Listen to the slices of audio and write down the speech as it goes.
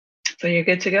So you're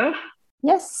good to go?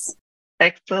 Yes.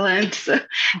 Excellent.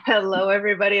 Hello,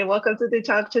 everybody, and welcome to the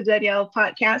Talk to Danielle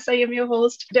podcast. I am your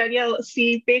host, Danielle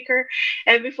C. Baker.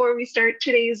 And before we start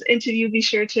today's interview, be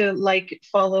sure to like,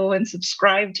 follow, and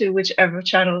subscribe to whichever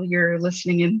channel you're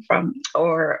listening in from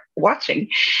or watching.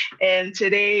 And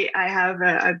today I have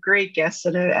a great guest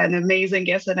and an amazing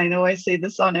guest. And I know I say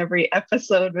this on every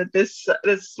episode, but this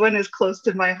one is close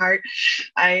to my heart.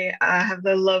 I have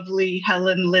the lovely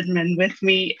Helen Lidman with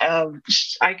me.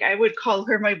 I would call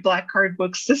her my black card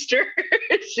book sister.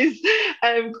 She's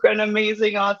an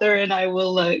amazing author, and I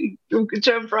will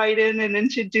jump right in and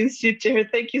introduce you to her.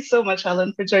 Thank you so much,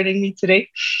 Helen, for joining me today.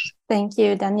 Thank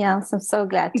you, Danielle. I'm so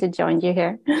glad to join you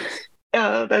here.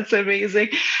 Oh, that's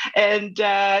amazing. And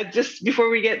just before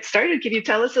we get started, can you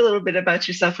tell us a little bit about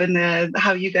yourself and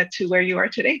how you got to where you are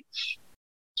today?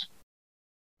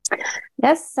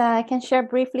 Yes, I can share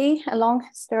briefly a long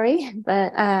story,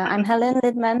 but I'm Helen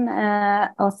Lidman,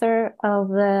 author of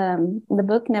the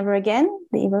book Never Again,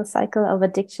 The Evil Cycle of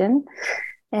Addiction.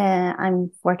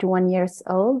 I'm 41 years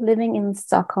old, living in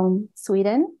Stockholm,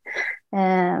 Sweden,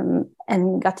 and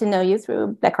got to know you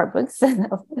through Black Heart Books.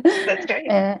 That's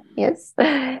great. Yes.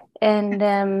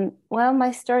 And, well,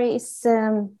 my story is...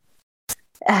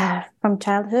 from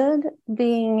childhood,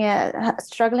 being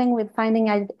struggling with finding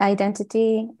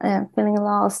identity, feeling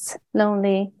lost,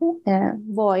 lonely,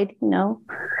 void,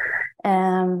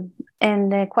 and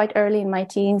quite early in my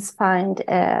teens, find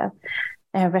a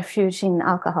refuge in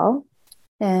alcohol,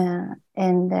 and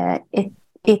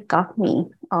it got me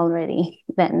already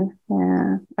then,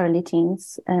 early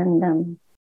teens, and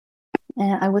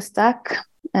I was stuck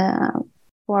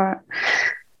for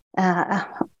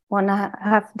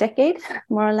 1.5 decade,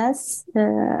 more or less,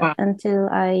 Wow. until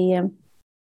I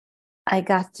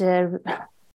got.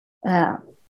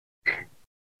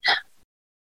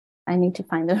 I need to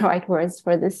find the right words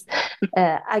for this.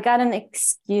 I got an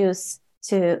excuse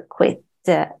to quit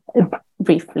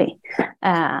briefly.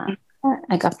 I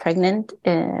got pregnant,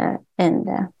 and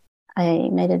I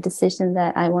made a decision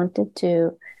that I wanted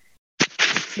to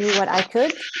do what I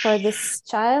could for this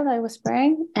child I was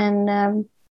bearing, and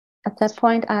at that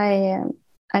point, I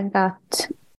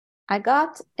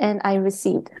got and I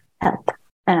received help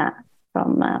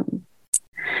from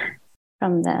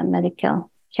the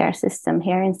medical care system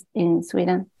here in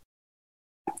Sweden,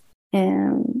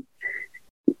 and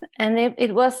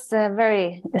it was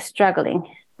very struggling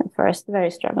at first, very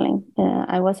struggling.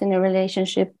 I was in a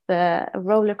relationship, a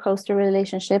roller coaster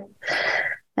relationship,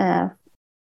 a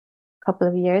couple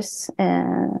of years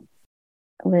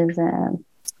with.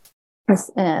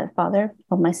 Father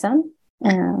of my son,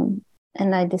 and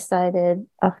I decided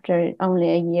after only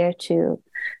a year to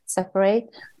separate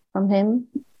from him.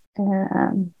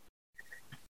 And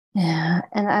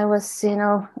I was,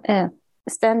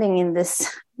 standing in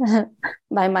this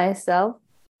by myself,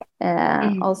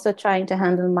 also trying to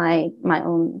handle my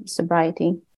own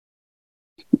sobriety.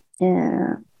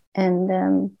 And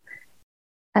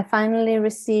I finally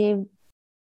received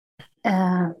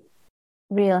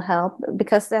real help,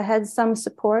 because I had some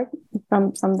support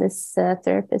from this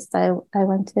therapist I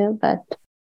went to, but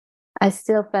I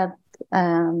still felt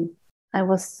I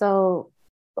was so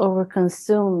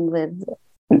overconsumed with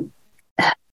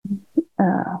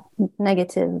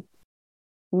negative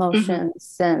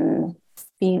emotions and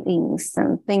feelings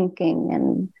and thinking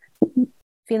and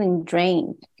feeling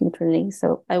drained, literally.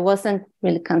 So I wasn't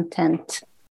really content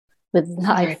with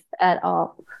life at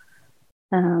all.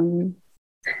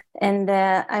 And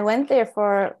I went there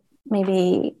for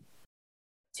maybe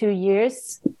 2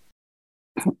 years.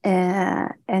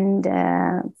 And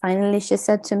finally she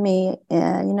said to me,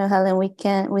 Helen,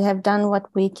 we have done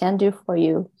what we can do for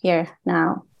you here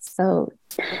now. So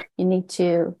you need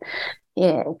to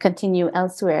continue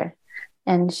elsewhere.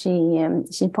 And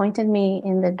she pointed me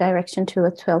in the direction to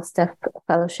a 12-step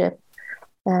fellowship,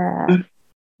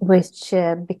 which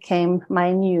became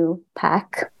my new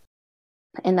pack.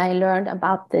 And I learned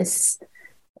about this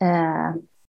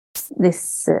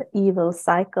evil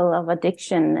cycle of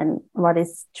addiction and what it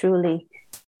truly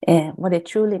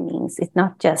means. It's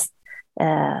not just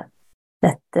that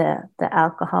the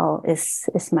alcohol is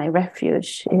my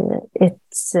refuge.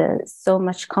 It's so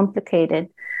much complicated.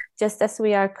 Just as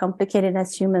we are complicated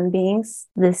as human beings,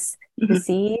 this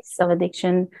disease of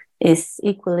addiction is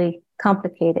equally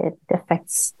complicated. It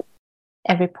affects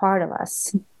every part of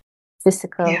us.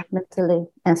 Physical, mentally,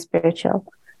 and spiritual.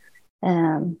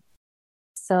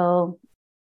 So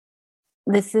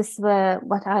this is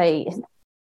what I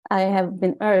have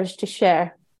been urged to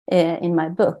share in my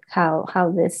book,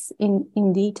 how this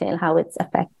in detail, how it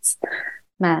affects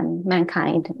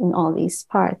mankind in all these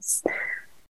parts.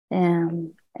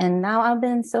 And now I've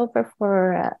been sober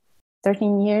for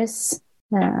 13 years.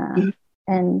 And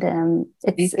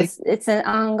it's an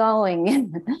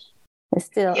ongoing, it's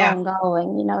still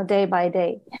ongoing, day by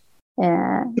day.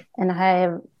 And I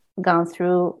have gone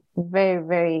through very,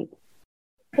 very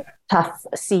tough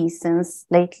seasons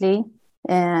lately.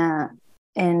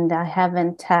 And I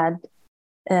haven't had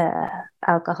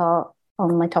alcohol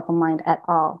on my top of mind at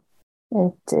all.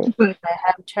 I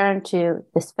have turned to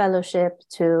this fellowship,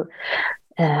 to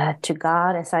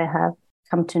God, as I have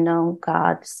come to know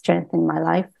God's strength in my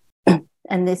life.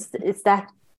 And that's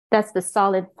the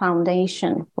solid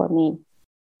foundation for me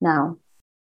now.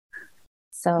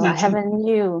 So I have a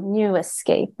new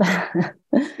escape.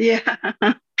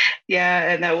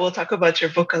 Yeah, and we'll talk about your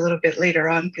book a little bit later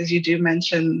on, because you do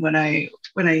mention, when I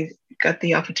got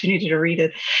the opportunity to read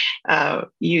it,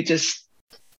 you just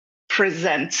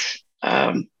present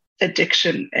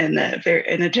addiction in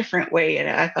a different way, and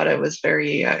I thought it was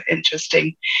very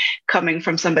interesting, coming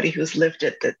from somebody who's lived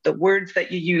it. That the words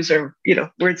that you use are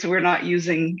words we're not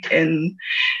using in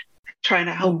trying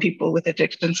to help people with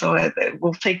addiction. So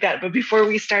we'll take that. But before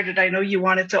we started, I know you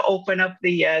wanted to open up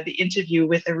the interview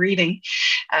with a reading.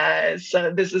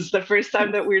 So this is the first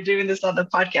time that we're doing this on the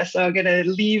podcast. So I'm going to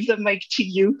leave the mic to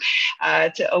you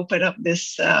to open up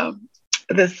this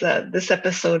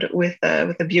episode with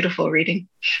a beautiful reading.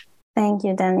 Thank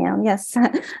you, Danielle. Yes,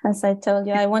 as I told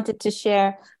you, I wanted to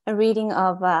share a reading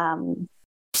of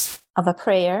a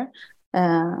prayer.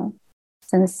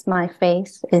 Since my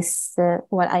faith is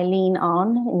what I lean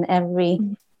on in every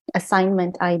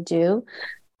assignment I do.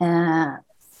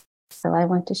 So I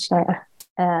want to share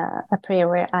a prayer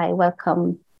where I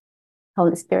welcome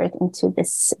Holy Spirit into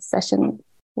this session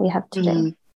we have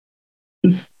today.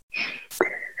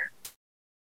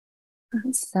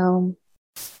 So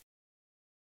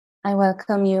I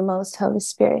welcome you, most Holy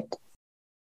Spirit,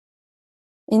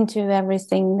 into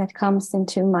everything that comes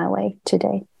into my way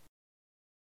today.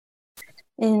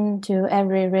 Into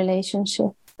every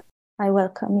relationship, I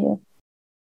welcome you.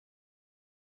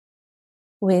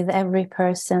 With every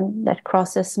person that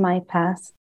crosses my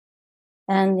path,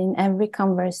 and in every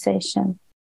conversation,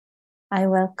 I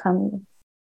welcome you.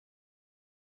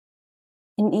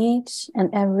 In each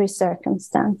and every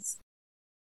circumstance,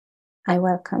 I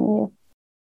welcome you.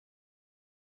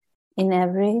 In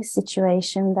every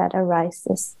situation that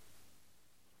arises,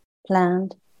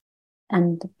 planned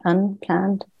and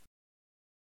unplanned,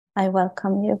 I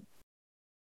welcome you.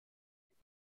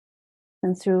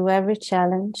 And through every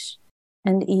challenge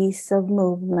and ease of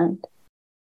movement,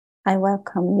 I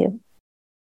welcome you.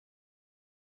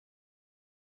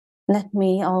 Let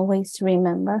me always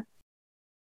remember,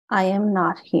 I am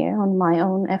not here on my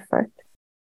own effort,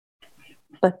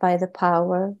 but by the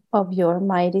power of your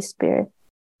mighty Spirit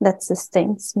that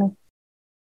sustains me.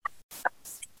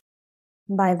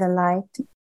 By the light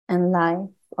and life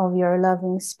of your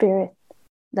loving Spirit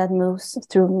that moves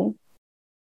through me.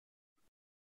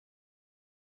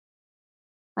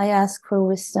 I ask for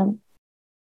wisdom,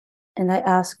 and I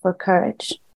ask for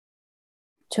courage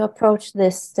to approach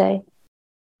this day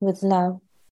with love,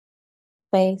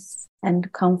 faith,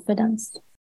 and confidence.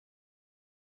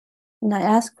 And I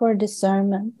ask for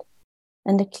discernment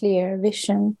and a clear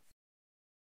vision,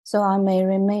 so I may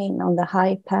remain on the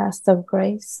high path of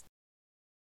grace,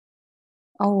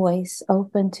 always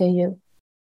open to you,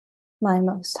 my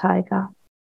Most High God.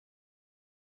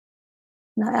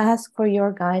 And I ask for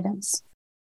your guidance,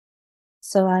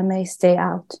 so I may stay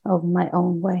out of my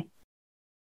own way.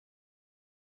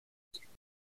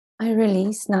 I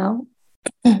release now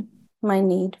my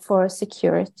need for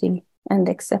security and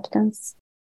acceptance.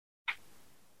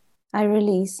 I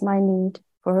release my need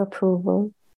for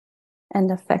approval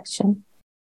and affection.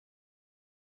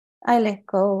 I let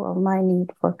go of my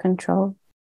need for control.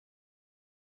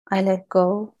 I let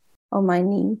go of my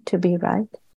need to be right.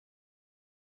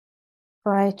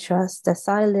 For I trust as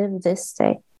I live this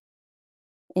day,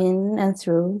 in and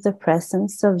through the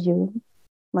presence of you,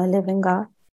 my living God,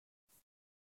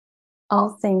 all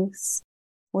things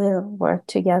will work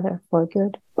together for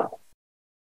good.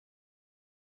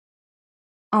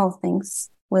 All things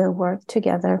will work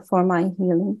together for my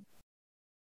healing,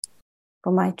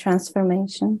 for my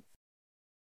transformation,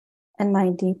 and my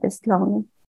deepest longing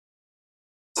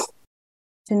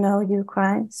to know you,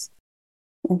 Christ,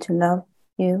 and to love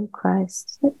you,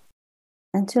 Christ,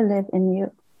 and to live in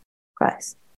you,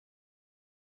 Christ,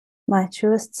 my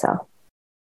truest self.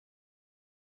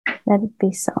 Let it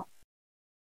be so.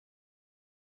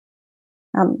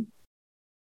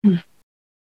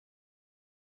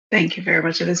 Thank you very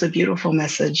much. It is a beautiful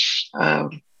message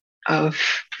of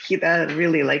you that. I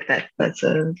really like that. That's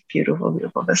a beautiful,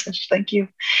 beautiful message. Thank you.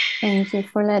 Thank you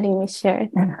for letting me share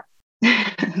it.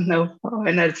 No,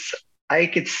 and I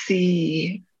could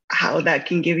see how that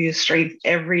can give you strength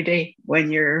every day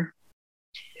when you're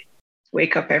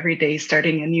wake up every day,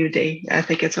 starting a new day. I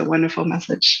think it's a wonderful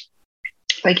message.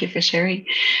 Thank you for sharing.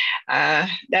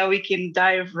 Now we can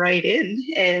dive right in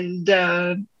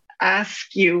and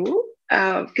ask you,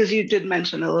 because you did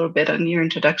mention a little bit on your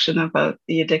introduction about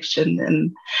the addiction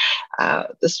and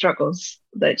the struggles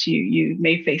that you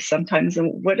may face sometimes.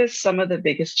 And what are some of the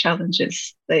biggest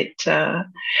challenges that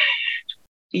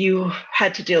you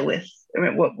had to deal with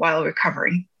while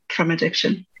recovering from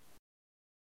addiction?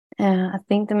 I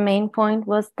think the main point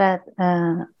was that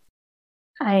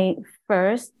I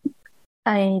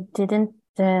didn't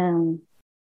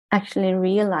actually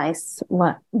realize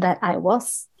that I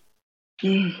was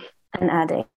an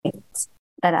addict,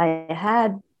 that I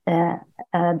had a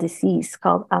disease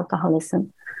called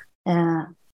alcoholism,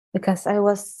 because I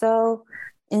was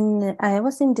in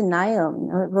denial,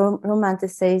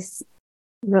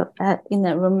 in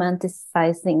a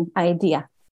romanticizing idea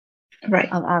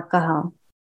of alcohol,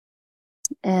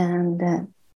 and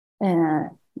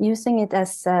using it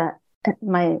as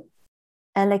my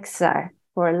elixir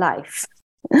for life.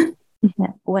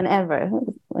 Whenever,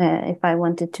 if I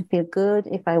wanted to feel good,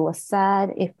 if I was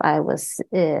sad, if I was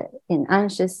in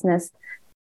anxiousness,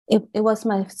 it was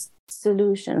my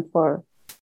solution for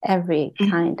every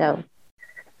kind of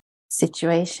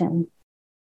situation.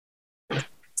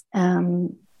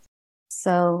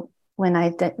 So when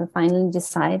I finally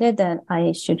decided that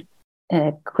I should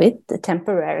quit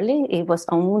temporarily, it was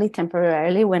only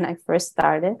temporarily when I first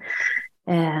started,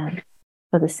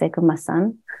 for the sake of my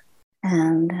son.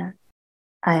 And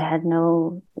I had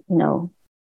no,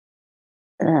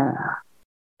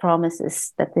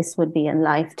 promises that this would be a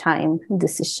lifetime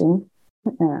decision.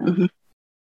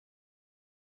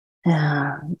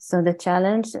 So the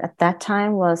challenge at that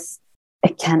time was,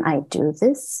 can I do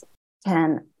this?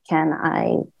 Can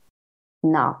I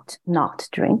not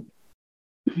drink?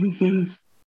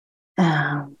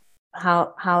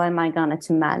 How am I going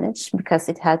to manage? Because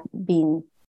it had been,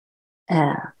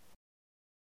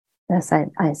 as I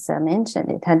mentioned,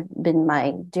 it had been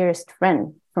my dearest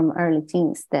friend from early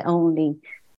teens, the only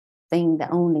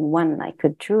one I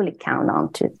could truly count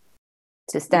on to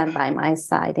stand by my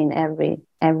side in every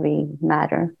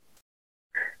matter.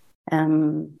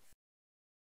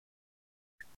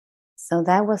 So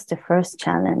that was the first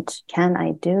challenge. Can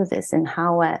I do this? And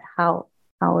how am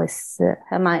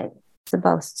I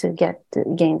supposed to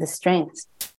gain the strength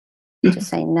to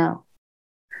say no?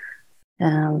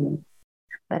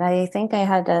 But I think I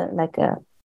had a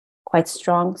quite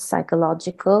strong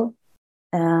psychological,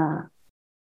 what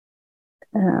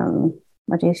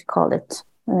do you call it,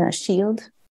 shield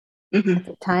at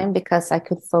the time, because I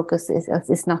could focus.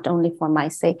 It's not only for my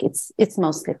sake; it's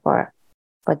mostly for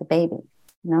the baby,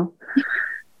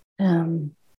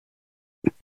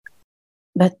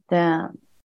 But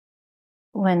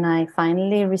when I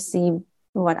finally received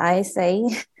what I say,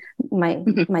 my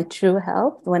true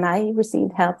help, when I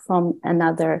received help from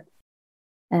another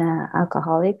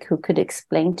alcoholic who could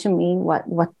explain to me what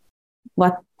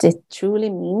it truly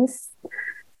means,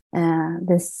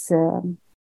 this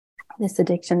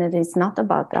addiction, it is not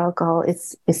about alcohol.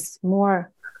 It's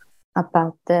more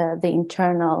about the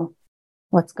internal,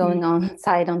 what's going on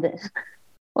inside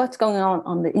what's going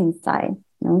on the inside,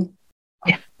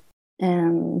 Yeah.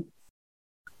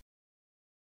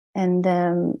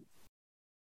 And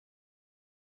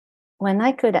when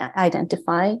I could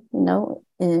identify,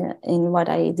 in what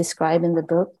I describe in the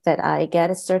book, that I get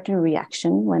a certain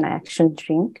reaction when I actually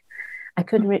drink, I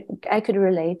could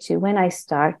relate to when I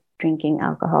start drinking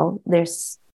alcohol.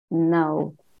 There's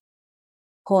no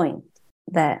point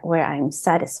where I'm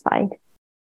satisfied.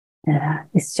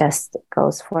 It just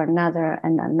goes for another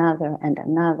and another and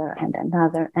another and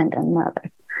another and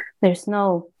another. There's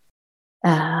no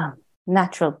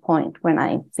natural point when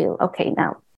I feel, okay,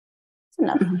 now it's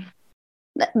enough.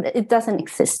 It doesn't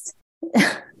exist.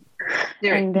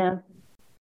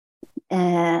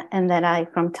 And that I,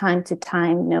 from time to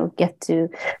time, get to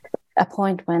a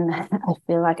point when I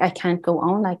feel like I can't go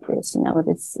on like this.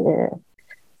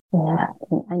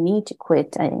 I need to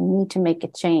quit. I need to make a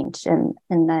change, and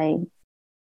I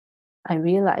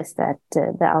realized that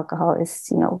the alcohol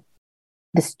is,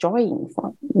 destroying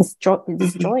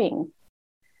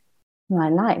my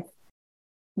life.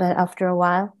 But after a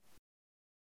while,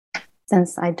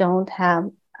 since I don't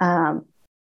have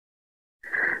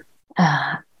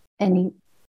any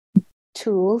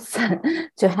tools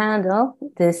to handle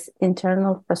this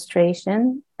internal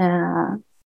frustration,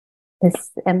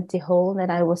 this empty hole that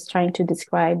I was trying to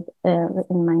describe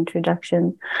in my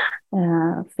introduction,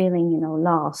 feeling,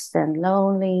 lost and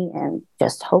lonely and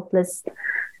just hopeless.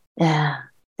 The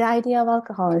idea of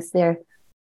alcohol is there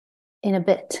in a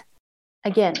bit.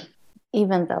 Again,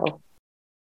 even though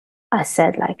I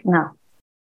said like, no,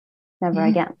 never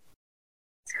again.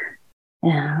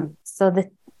 So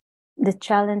the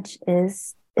challenge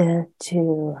is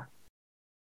to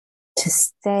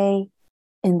stay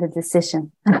in the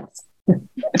decision.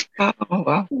 Oh,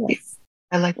 wow. Yes.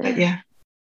 I like that. Yeah.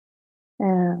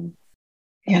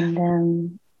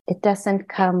 And it doesn't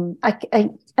come. I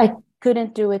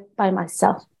couldn't do it by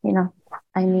myself.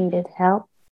 I needed help,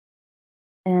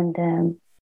 and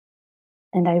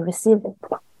I received it.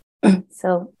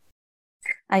 So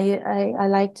I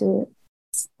like to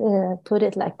put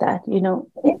it like that. You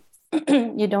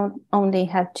don't only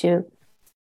have to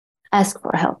ask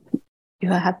for help; you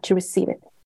have to receive it.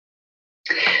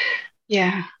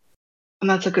 Yeah. And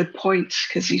that's a good point,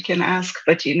 because you can ask,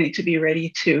 but you need to be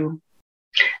ready to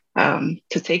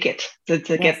take it,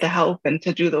 to get the help and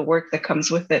to do the work that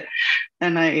comes with it.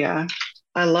 And I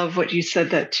love what you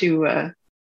said, that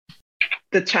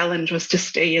the challenge was to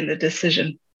stay in the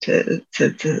decision, to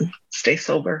stay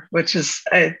sober, which is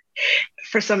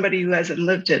for somebody who hasn't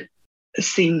lived it,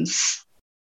 seems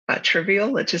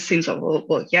trivial. It just seems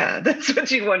well, yeah, that's what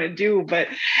you want to do. But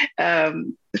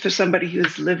for somebody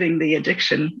who's living the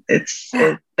addiction,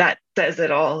 that says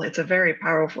it all. It's a very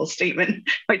powerful statement.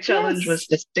 My challenge was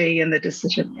to stay in the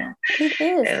decision. Yeah, it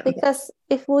is, because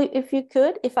if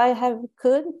I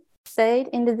could say it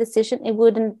in the decision, it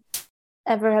wouldn't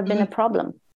ever have been a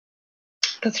problem.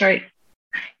 That's right.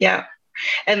 Yeah.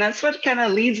 And that's what kind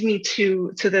of leads me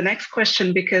to the next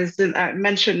question, because I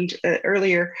mentioned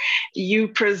earlier, you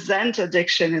present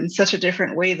addiction in such a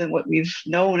different way than what we've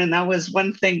known. And that was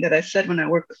one thing that I said when I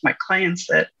work with my clients,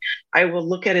 that I will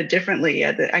look at it differently,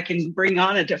 that I can bring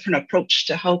on a different approach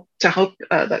to help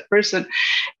that person.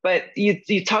 But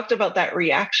you talked about that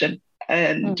reaction.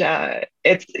 And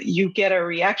you get a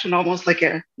reaction, almost like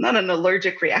not an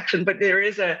allergic reaction, but there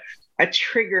is a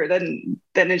trigger, then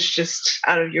it's just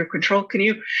out of your control. Can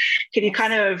you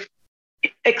kind of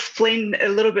explain a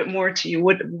little bit more to you,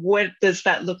 what does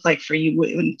that look like for you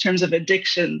in terms of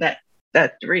addiction, that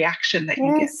reaction that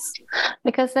you get?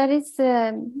 Because that is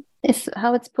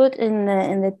how it's put in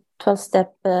the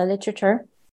 12-step literature,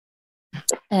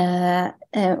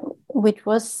 which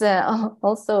was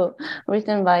also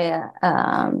written by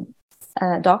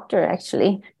a doctor,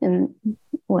 actually,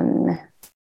 when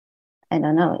I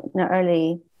don't know, in the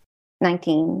early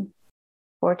 1940s,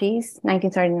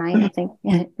 1939, I think.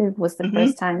 It was the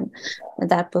first time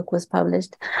that book was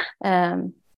published.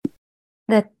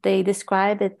 That they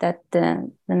describe it, that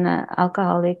an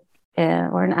alcoholic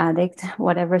or an addict,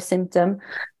 whatever symptom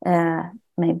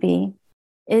may be,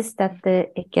 is that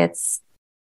it gets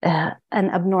an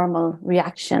abnormal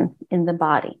reaction in the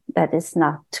body that is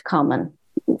not common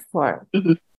for,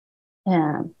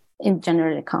 in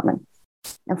generally common.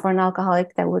 And for an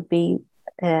alcoholic, that would be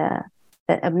the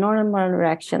abnormal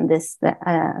reaction, as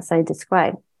I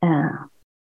described,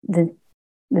 the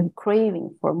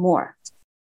craving for more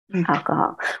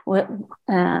alcohol.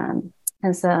 And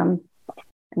some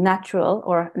natural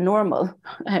or normal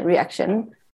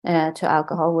reaction to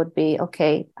alcohol would be,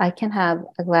 okay, I can have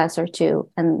a glass or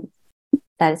two, and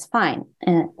that is fine.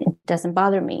 It doesn't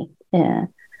bother me.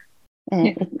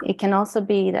 It can also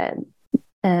be that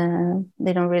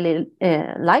they don't really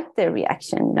like their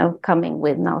reaction, coming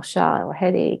with nausea or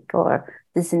headache or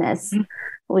dizziness,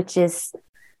 which is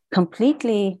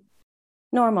completely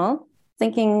normal,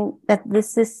 thinking that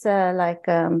this is like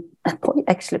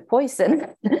actually poison.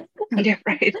 Yeah,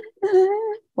 right.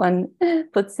 One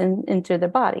puts into the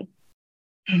body.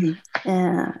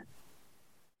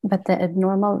 But the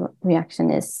abnormal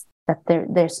reaction is that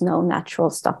there's no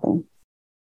natural stopping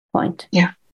point.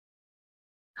 Yeah.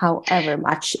 However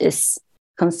much is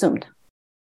consumed.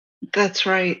 That's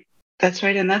right.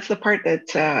 And that's the part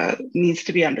that needs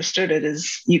to be understood.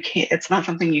 It's not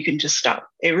something you can just stop.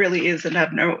 It really is an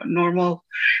abnormal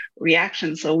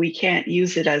reaction. So we can't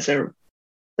use it as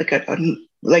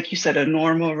like you said, a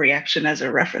normal reaction as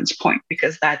a reference point,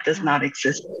 because that does not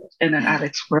exist in an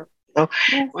addict's world. So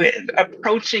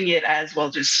approaching it as,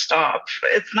 well, just stop,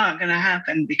 it's not going to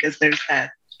happen, because there's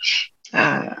that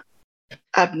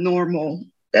abnormal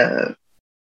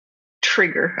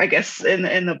trigger, I guess,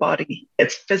 in the body.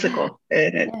 It's physical,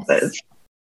 and it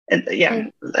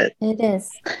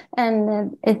is,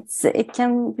 and it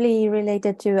can be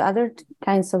related to other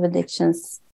kinds of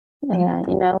addictions.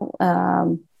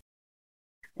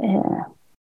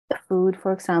 Food,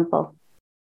 for example,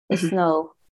 the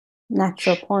snow,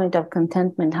 natural point of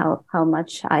contentment, how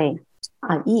much I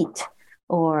eat,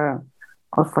 or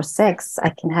for sex, I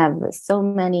can have so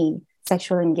many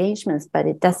sexual engagements, but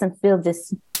it doesn't fill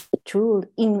this true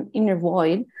inner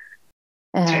void.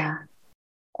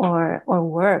 Or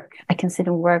work. I can sit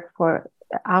and work for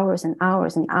hours and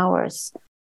hours and hours.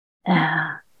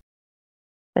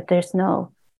 But there's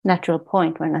no natural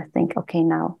point when I think, okay,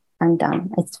 now I'm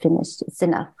done. It's finished. It's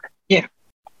enough. Yeah.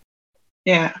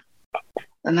 Yeah.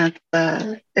 And that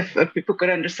if people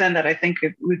could understand that, I think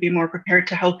it would be more prepared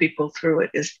to help people through it,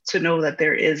 is to know that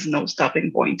there is no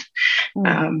stopping point.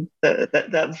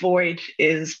 The void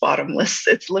is bottomless.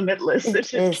 It's limitless. It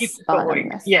just keeps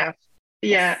going. Yeah.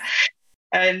 Yeah.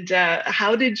 And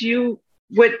how did you,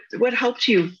 what helped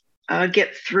you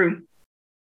get through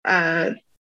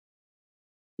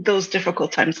those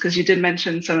difficult times? Because you did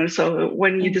mention some. So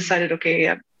when you decided,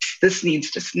 okay, this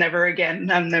needs just never again,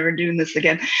 I'm never doing this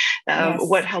again.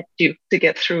 What helped you to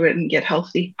get through it and get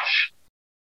healthy?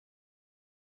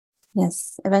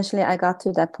 Yes, eventually I got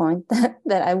to that point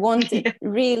that I wanted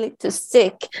really to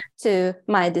stick to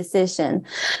my decision,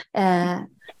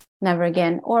 never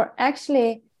again. Or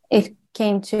actually, it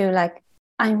came to like,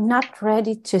 I'm not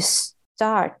ready to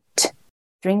start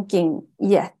drinking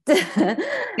yet.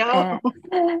 No.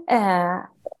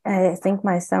 I think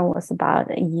my son was about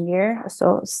a year,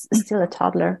 so still a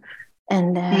toddler.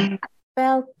 And I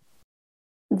felt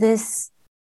this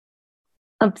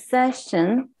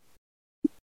obsession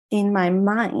in my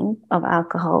mind of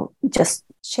alcohol just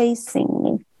chasing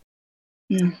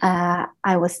me.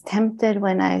 I was tempted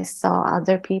when I saw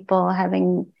other people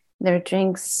having their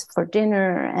drinks for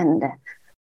dinner,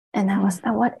 and I was,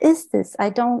 what is this? I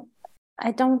don't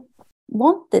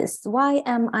want this. Why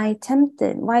am I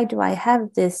tempted? Why do I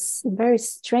have this very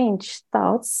strange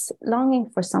thoughts, longing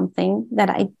for something that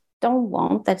I don't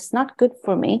want, that's not good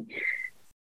for me?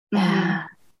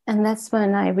 And that's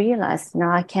when I realized,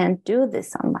 no, I can't do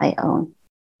this on my own.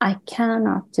 I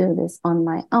cannot do this on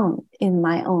my own, in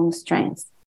my own strength.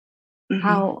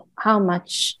 How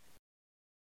much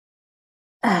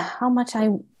I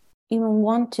even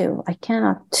want to, I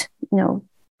cannot,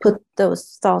 put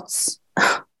those thoughts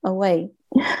away.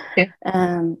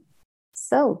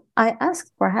 So I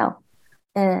asked for help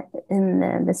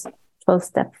in this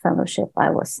 12-step fellowship I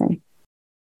was in.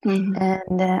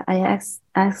 And I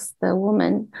asked the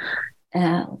woman,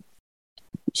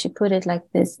 she put it like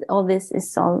this, all this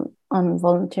is all on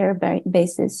volunteer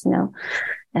basis,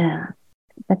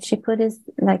 but she put it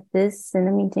like this in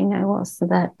the meeting I was,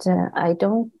 that I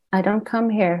don't come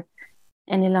here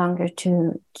any longer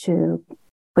to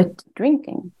quit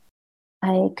drinking.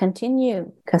 I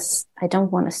continue because I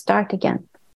don't want to start again.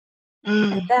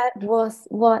 And that was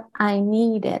what I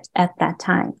needed at that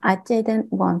time. I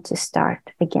didn't want to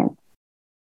start again.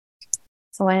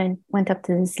 So I went up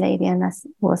to this lady, and I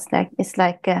was like, it's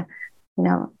like,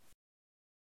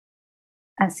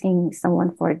 asking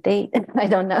someone for a date. I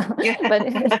don't know. But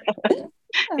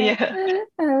I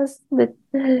was a bit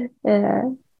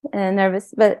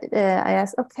nervous. But I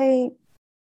asked, okay,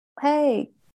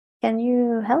 hey, can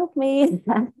you help me?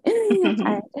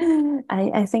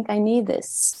 I think I need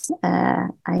this.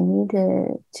 I need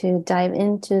to dive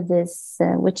into this,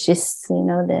 which is,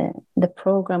 the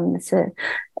program. It's a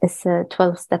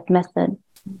 12-step method.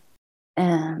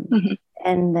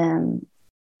 And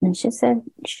she said,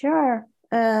 sure.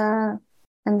 And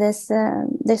there's a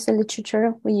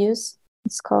literature we use.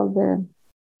 It's called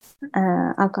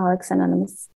Alcoholics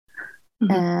Anonymous,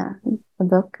 the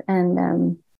book.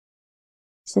 And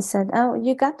she said, oh,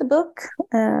 you got the book?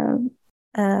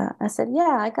 I said,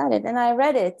 yeah, I got it. And I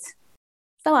read it.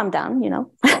 So I'm done, I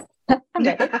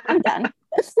read it. I'm done.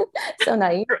 So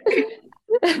naive.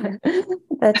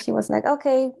 But she was like,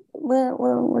 okay,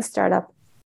 we'll start up.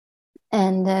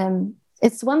 And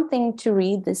it's one thing to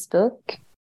read this book,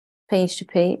 page to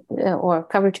page, or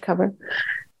cover to cover.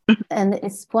 And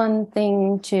it's one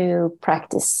thing to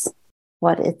practice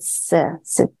what it's the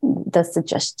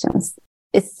suggestions.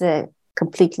 It's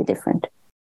completely different.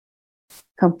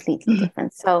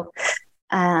 So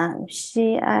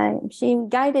she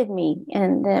guided me,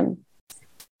 and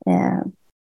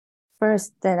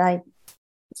first that I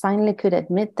finally could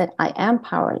admit that I am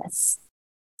powerless.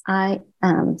 I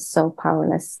am so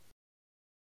powerless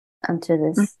unto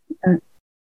this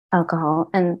alcohol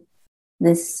and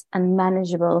this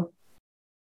unmanageable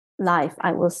life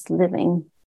I was living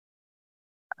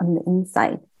on the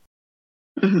inside.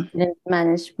 Didn't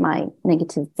manage my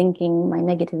negative thinking, my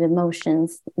negative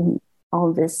emotions, and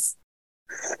all this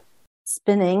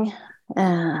spinning.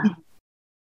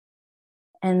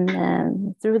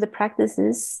 And through the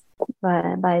practices,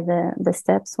 by the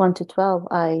steps 1 to 12,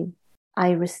 I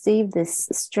I receive this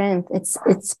strength.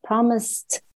 It's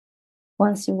promised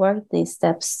once you work these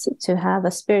steps to have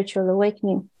a spiritual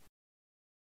awakening,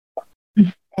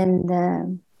 and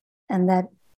that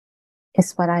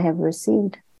is what I have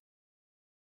received,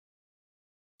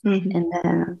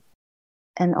 and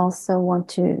also want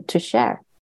to share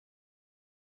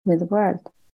with the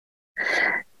world.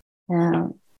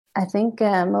 I think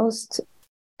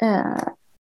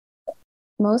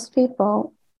most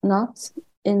people not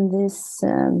in this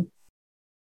who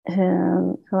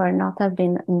are not have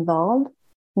been involved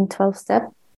in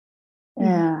 12-step.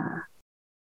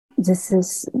 This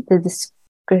is the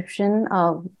description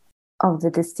of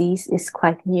the disease is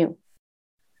quite new.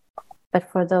 But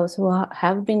for those who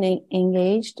have been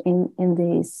engaged in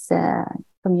these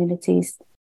communities,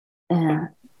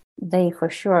 they for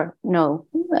sure know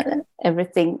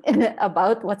everything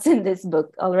about what's in this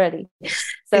book already.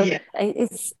 So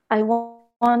I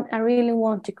really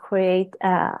want to create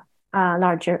a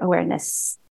larger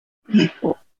awareness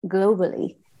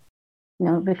globally,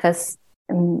 because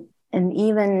and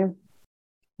even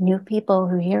new people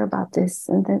who hear about this,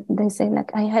 and they say,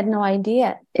 like, I had no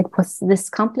idea it was this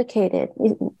complicated.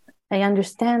 I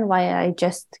understand why I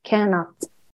just cannot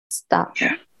stop.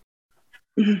 Yeah.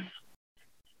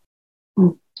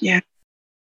 Yeah,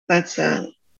 that's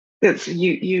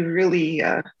you really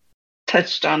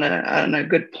touched on a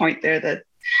good point there. That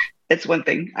it's one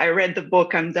thing. I read the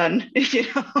book. I'm done.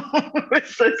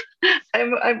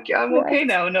 I'm okay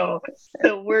now. No,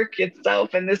 the work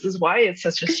itself, and this is why it's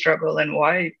such a struggle, and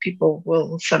why people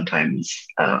will sometimes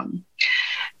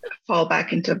fall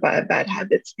back into bad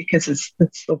habits, because it's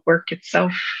the work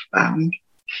itself.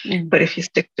 But if you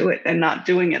stick to it and not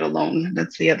doing it alone,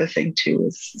 that's the other thing too.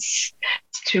 It's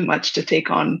too much to take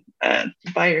on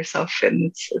by yourself, and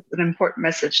it's an important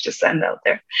message to send out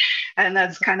there. And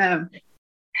that's kind of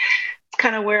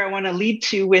where I want to lead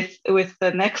to with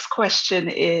the next question.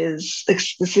 Is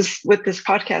this is with this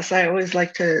podcast, I always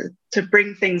like to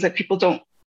bring things that people don't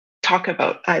talk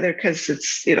about, either because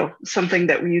it's something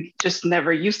that we just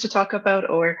never used to talk about,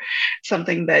 or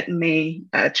something that may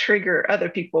trigger other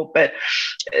people. But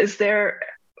is there,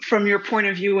 from your point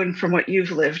of view and from what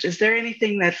you've lived, is there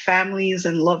anything that families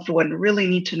and loved ones really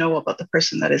need to know about the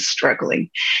person that is struggling,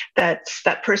 that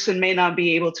person may not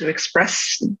be able to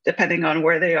express depending on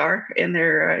where they are in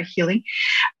their healing,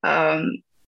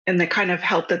 and the kind of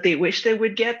help that they wish they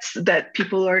would get, that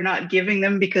people are not giving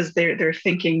them because they're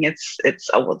thinking it's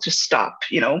oh, well, just stop,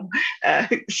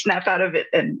 snap out of it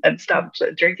and stop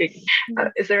drinking.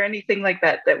 Is there anything like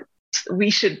that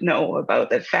we should know about,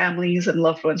 that families and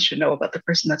loved ones should know about the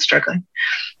person that's struggling?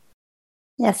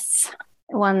 Yes,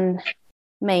 one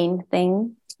main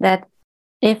thing, that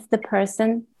if the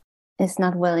person is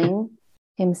not willing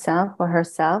himself or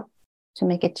herself to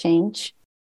make a change,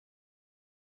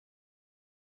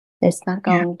 there's not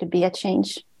going to be a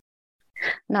change,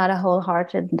 not a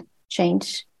wholehearted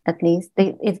change. At least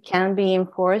it can be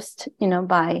enforced,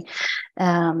 by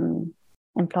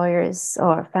employers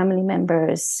or family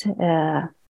members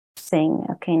saying,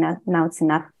 okay, now it's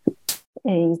enough.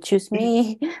 You choose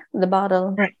me, the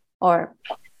bottle, right, or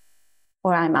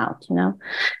I'm out.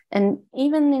 And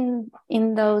even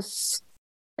in those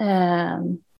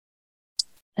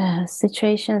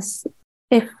situations,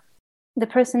 if the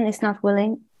person is not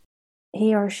willing,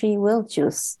 he or she will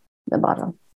choose the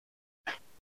bottle.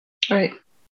 Right.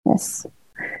 Yes.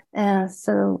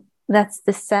 So that's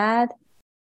the sad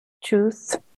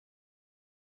truth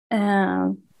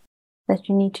that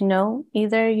you need to know.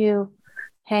 Either you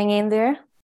hang in there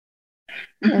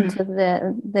until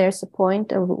there's a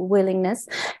point of willingness.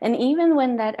 And even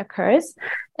when that occurs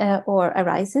or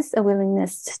arises, a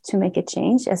willingness to make a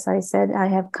change, as I said, I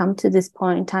have come to this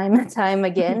point time and time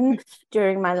again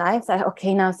during my life that,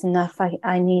 okay, now it's enough.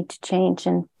 I need to change.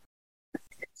 And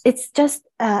it's just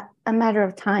a matter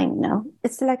of time now.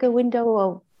 It's like a window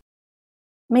of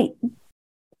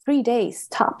 3 days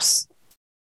tops.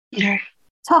 Yeah.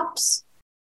 Tops.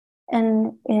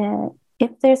 And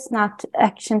if there's not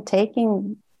action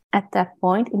taken at that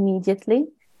point immediately,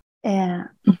 it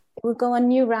will go a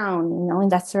new round, in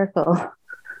that circle.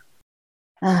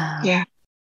 Yeah.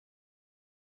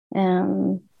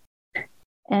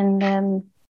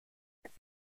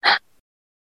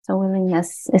 So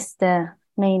willingness is the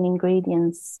main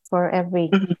ingredients for every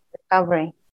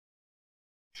recovery.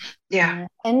 Yeah.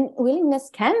 And willingness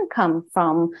can come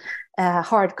from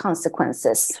hard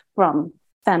consequences from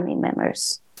family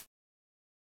members.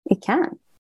 It can.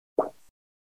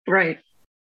 Right.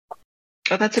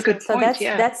 Oh, that's a good point.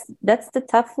 That's the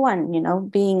tough one,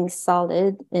 being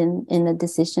solid in a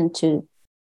decision to,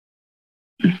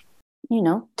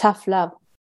 tough love.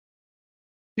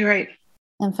 You're right.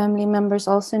 And family members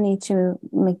also need to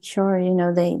make sure,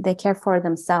 they care for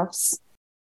themselves,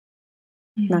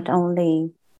 not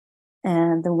only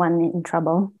the one in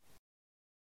trouble.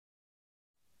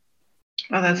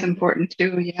 Oh, that's important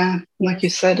too. Yeah, like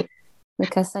you said.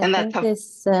 Because I think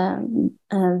this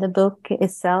the book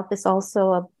itself is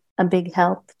also a big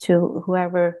help to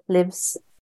whoever lives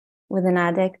with an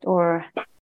addict or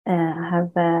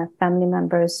have family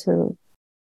members who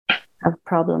have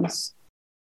problems.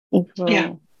 It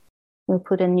will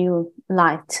put a new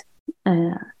light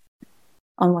on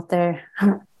what they're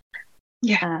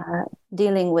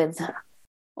dealing with,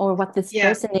 or what this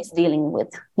person is dealing with.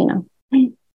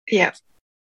 Yeah.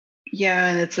 Yeah,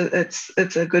 and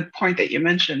it's a good point that you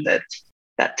mentioned,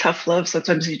 that tough love.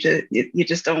 Sometimes you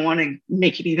just don't want to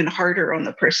make it even harder on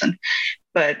the person,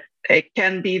 but it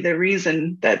can be the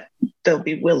reason that they'll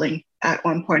be willing at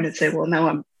one point and say, well,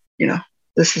 now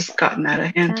this has gotten out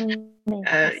of hand.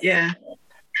 Yeah.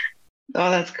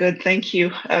 Oh, that's good. Thank you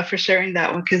for sharing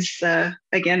that one. Because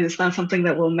again, it's not something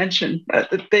that we'll mention.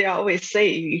 They always say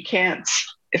you can't.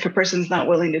 If a person's not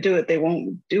willing to do it, they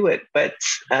won't do it. But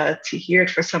to hear it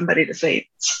for somebody to say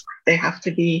they have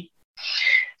to be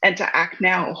and to act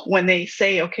now when they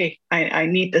say, okay, I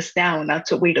need this now, not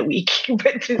to wait a week,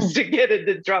 but just to get it,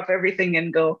 to drop everything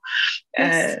and go.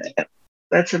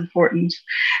 That's important.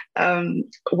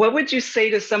 What would you say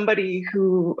to somebody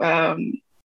who's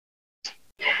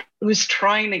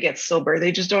trying to get sober?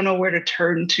 They just don't know where to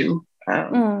turn to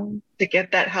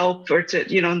get that help, or to,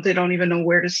 they don't even know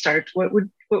where to start. What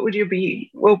would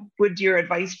your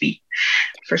advice be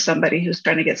for somebody who's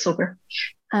trying to get sober?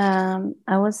 I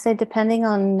would say, depending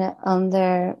on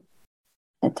their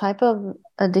type of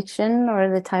addiction or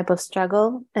the type of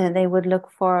struggle, they would look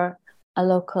for a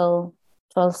local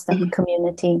 12-step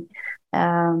community,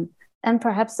 and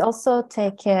perhaps also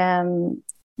take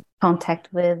contact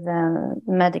with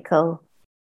medical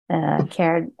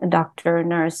care, doctor,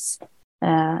 nurse,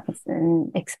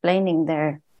 and explaining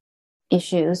their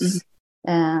issues,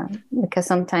 because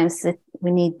sometimes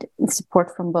we need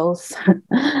support from both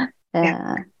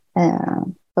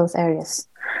those areas.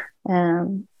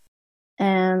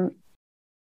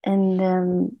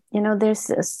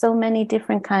 There's so many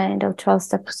different kind of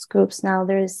 12-step groups now.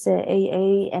 There's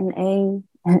AA, NA,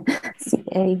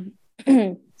 CA,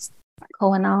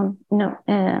 going on.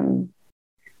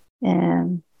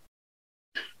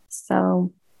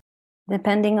 So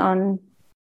depending on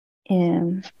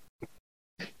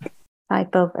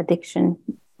type of addiction,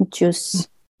 choose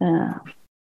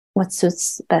what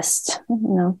suits best,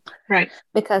 Right?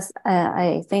 Because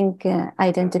I think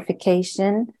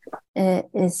identification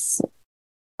is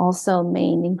also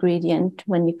main ingredient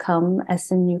when you come as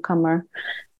a newcomer,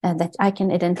 that I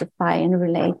can identify and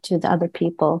relate to the other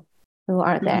people who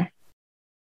are there.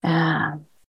 And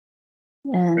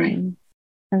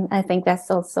I think that's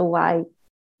also why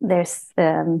there's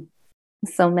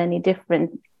so many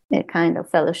different kind of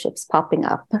fellowships popping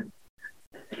up.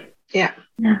 Yeah,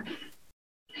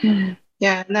 and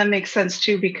that makes sense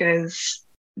too, because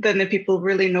then the people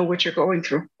really know what you're going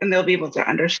through, and they'll be able to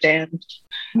understand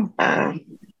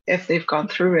if they've gone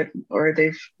through it, or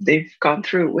they've gone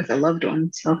through it with a loved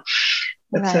one. So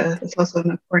that's also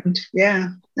important.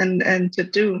 And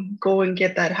to go and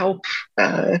get that help.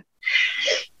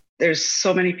 There's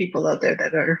so many people out there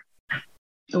that are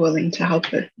willing to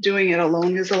help, but doing it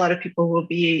alone is, a lot of people will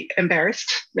be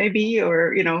embarrassed, maybe,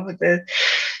 or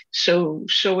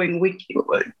showing weak.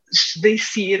 They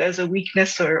see it as a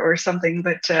weakness or something,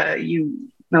 but you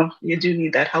do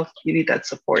need that help. You need that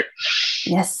support.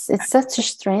 Yes, it's such a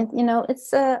strength.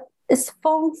 It's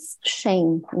false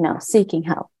shame. Seeking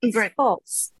help. It's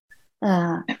false.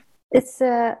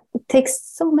 It takes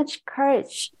so much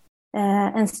courage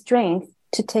and strength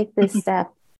to take this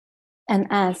step and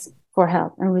ask for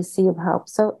help and receive help.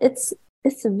 So it's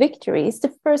a victory. It's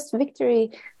the first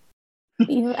victory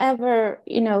you ever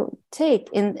take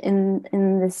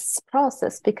in this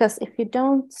process, because if you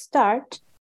don't start,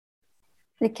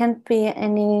 there can't be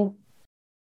any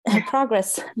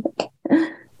progress.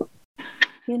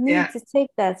 You need to take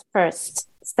that first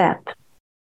step.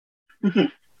 And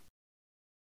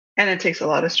it takes a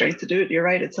lot of strength to do it. You're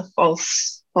right. It's a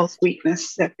false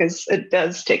weakness, because it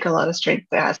does take a lot of strength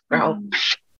to ask for help.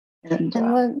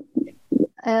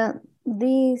 And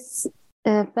these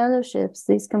fellowships,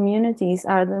 these communities,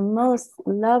 are the most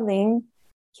loving,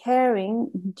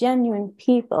 caring, genuine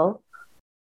people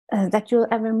that you'll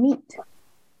ever meet.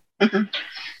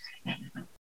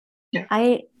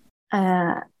 I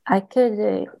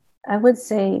would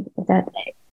say that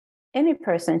any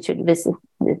person should visit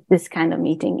this kind of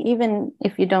meeting, even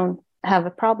if you don't have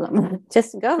a problem.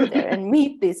 Just go there and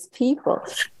meet these people,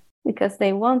 because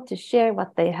they want to share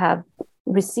what they have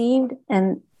received,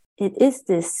 and it is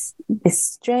this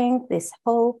strength, this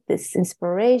hope, this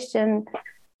inspiration.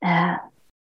 Yeah,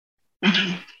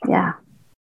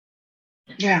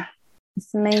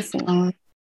 it's amazing.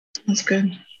 That's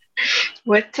good.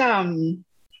 What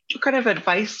kind of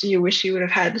advice do you wish you would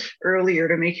have had earlier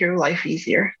to make your life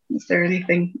easier? Is there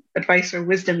anything, advice or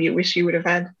wisdom you wish you would have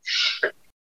had?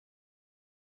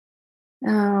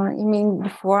 You mean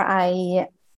before I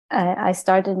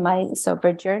started my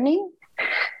sober journey?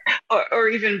 Or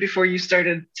even before you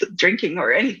started drinking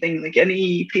or anything, like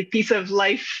any piece of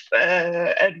life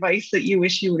advice that you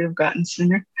wish you would have gotten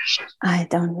sooner? I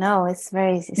don't know. It's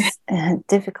very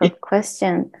difficult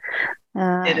question.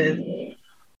 It is.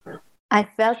 I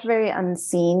felt very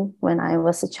unseen when I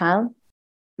was a child.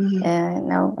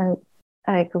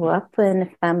 I grew up in a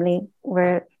family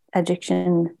where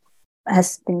addiction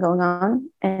has been going on,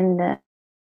 and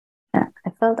I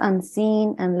felt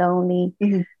unseen and lonely,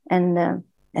 and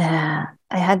I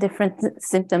had different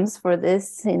symptoms for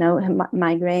this,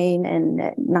 migraine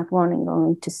and not wanting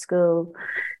going to school.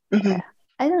 I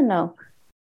don't know.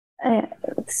 I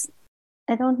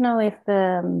don't know if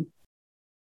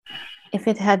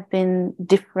it had been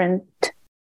different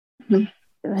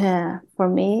for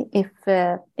me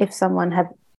if someone had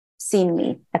seen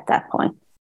me at that point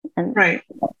and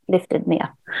lifted me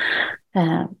up.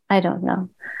 I don't know,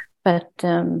 but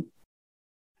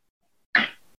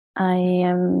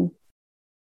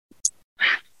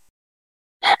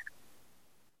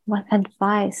what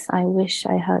advice I wish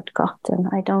I had gotten,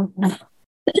 I don't know.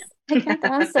 I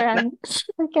can't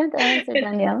answer,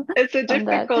 Danielle. It's a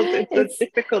difficult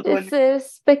one. It's a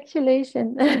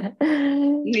speculation.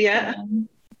 Yeah.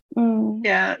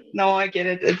 Yeah. No, I get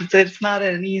it. It's not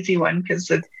an easy one,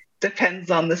 because it depends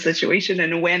on the situation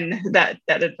and when that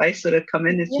advice would have come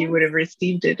in, if you would have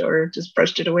received it or just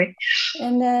brushed it away.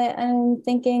 And I'm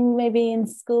thinking maybe in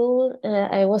school,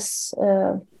 I was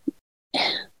a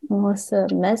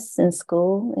mess in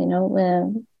school,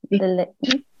 the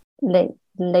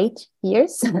late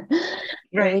years.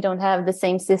 Right. We don't have the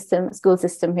same school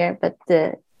system here, but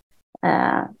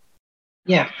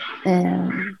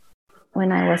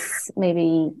when I was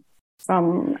maybe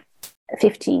from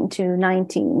 15 to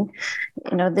 19,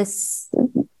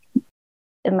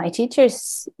 my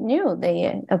teachers knew,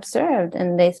 they observed,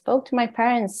 and they spoke to my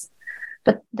parents,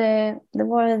 but there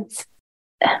weren't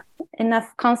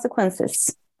enough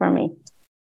consequences for me.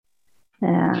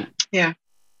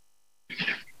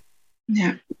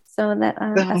 So that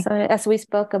as we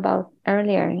spoke about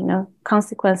earlier,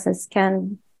 consequences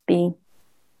can be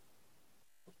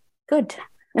good.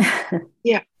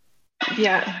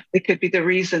 It could be the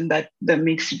reason that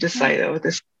makes you decide,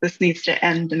 this needs to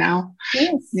end now.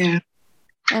 Yes.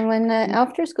 And when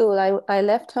after school I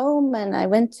left home and I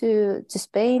went to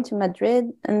Spain, to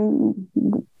Madrid, and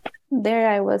there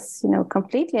I was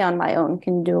completely on my own,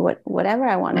 can do whatever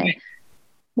I wanted.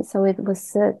 So it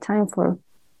was time for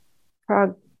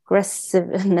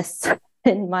progressiveness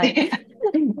in my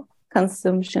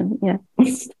consumption. You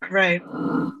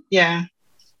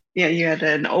had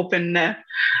an open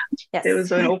it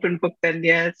was an open book then.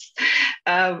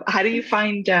 How do you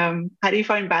find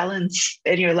balance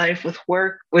in your life, with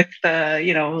work, with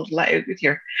life, with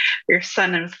your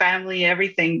son and family,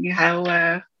 everything?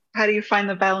 How do you find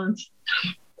the balance?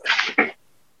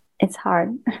 It's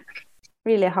hard,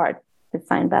 really hard to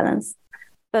find balance,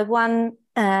 but one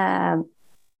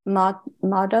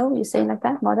motto, you say like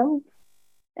that, motto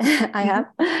I have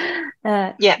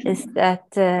is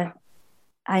that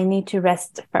I need to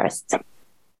rest first.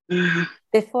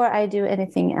 Before I do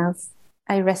anything else,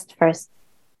 I rest first.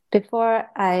 Before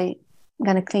I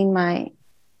gonna clean my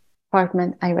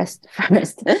apartment, I rest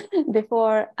first.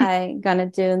 Before I gonna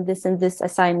do this and this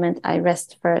assignment, I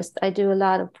rest first. I do a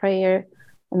lot of prayer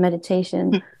and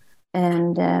meditation,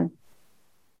 and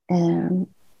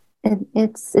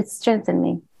it's strengthened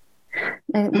me.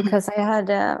 Because I had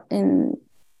in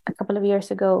a couple of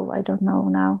years ago, I don't know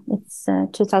now, it's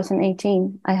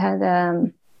 2018, I had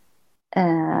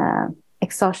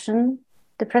exhaustion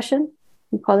depression,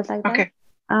 you call it like that.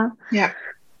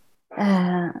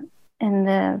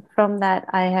 And from that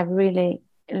I have really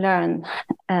learned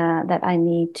that I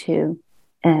need to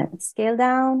scale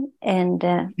down and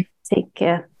take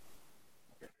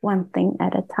one thing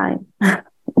at a time.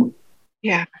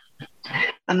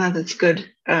 And that's good.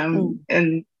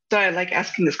 And so I like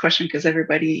asking this question because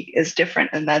everybody is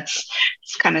different, and it's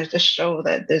kind of to show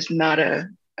that there's not a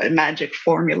a magic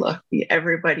formula.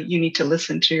 Everybody, you need to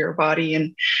listen to your body,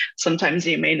 and sometimes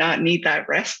you may not need that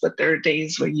rest, but there are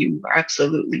days where you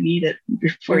absolutely need it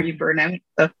before you burn out.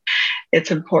 So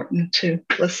it's important to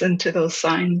listen to those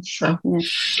signs. So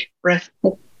yes. Rest.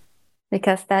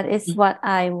 Because that is what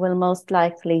I will most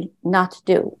likely not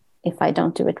do if I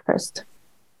don't do it first.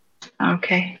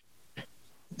 Okay.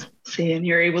 See, and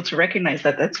you're able to recognize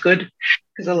that. That's good,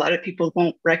 because a lot of people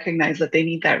won't recognize that they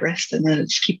need that rest, and then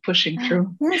just keep pushing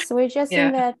through. Yes, we're just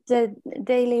in that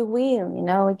daily wheel,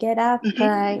 we get up,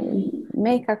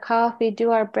 make our coffee,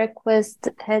 do our breakfast,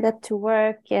 head up to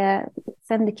work,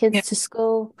 send the kids to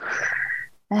school.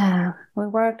 We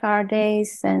work our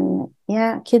days, and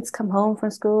kids come home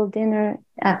from school, dinner.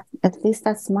 At least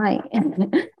that's my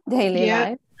daily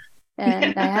life.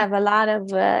 And I have a lot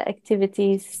of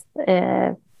activities,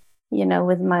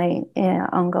 with my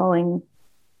ongoing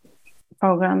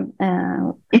program,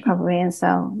 recovery, and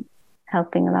so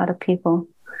helping a lot of people.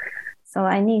 So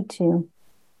I need to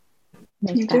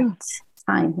make that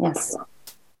time. Yes.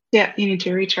 Yeah, you need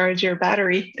to recharge your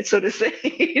battery, so to say.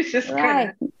 It's just kind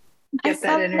of get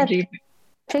that energy.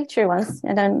 That picture once,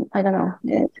 and then I don't know.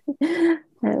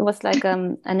 It was like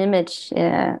an image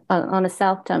on a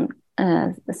cell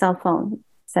phone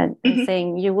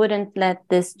saying you wouldn't let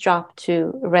this drop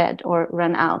to red or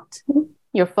run out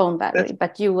your phone battery,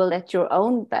 but you will let your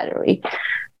own battery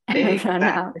run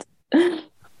out.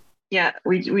 Yeah,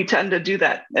 we tend to do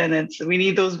that, and we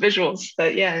need those visuals.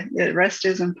 But rest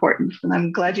is important, and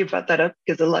I'm glad you brought that up,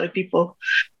 because a lot of people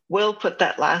will put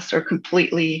that last or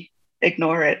completely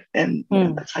ignore it, and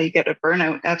that's how you get a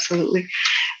burnout. Absolutely.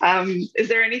 Is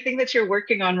there anything that you're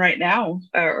working on right now,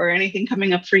 or anything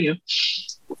coming up for you?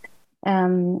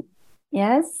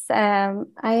 Yes, I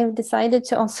have decided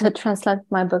to also translate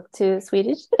my book to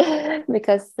Swedish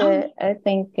because I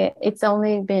think it's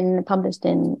only been published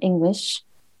in English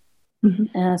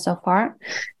so far,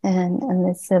 and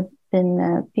it's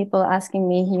been people asking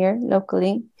me here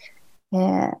locally,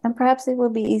 and perhaps it will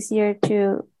be easier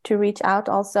to reach out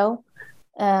also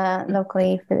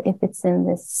locally if it's in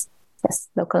this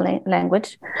local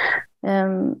language.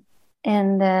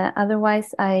 And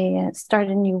otherwise, I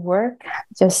started new work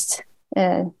just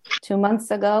 2 months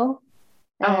ago,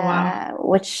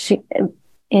 which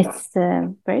is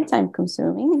very time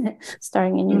consuming,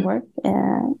 starting a new work.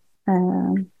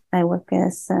 I work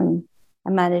as a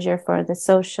manager for the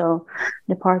social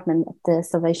department at the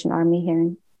Salvation Army here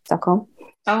in Stockholm.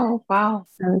 Oh, wow.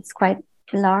 So it's quite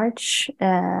large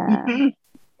and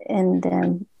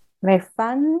very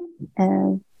fun.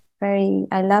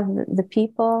 I love the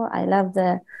people. I love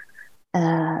the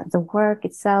work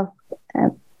itself.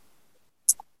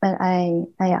 But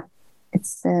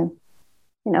it's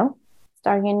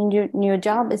starting a new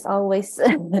job is always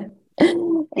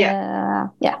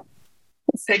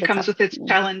it comes with its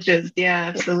challenges.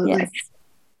 Yeah, absolutely. Yes.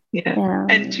 Yeah.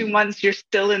 And 2 months, you're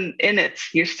still in it.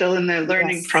 You're still in the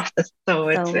learning process. So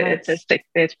it's a stick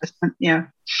adjustment. Yeah.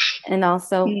 And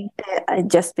also,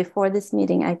 just before this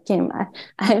meeting, I've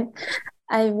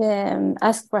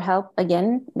asked for help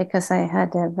again because I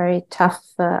had a very tough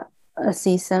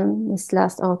season this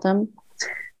last autumn.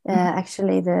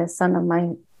 Actually, the son of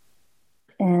my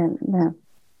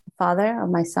father of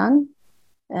my son,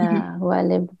 who I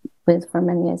lived with for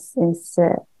many years,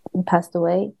 passed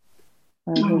away.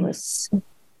 He was,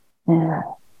 he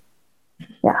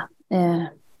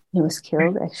was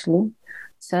killed actually.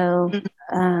 So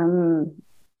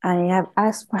I have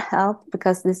asked for help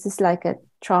because this is like a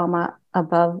trauma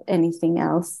above anything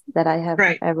else that I have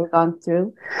ever gone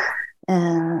through.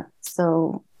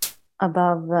 So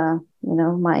above,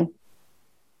 my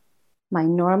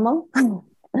normal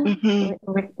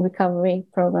recovery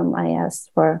program, I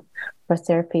asked for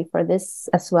therapy for this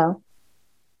as well.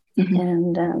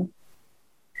 And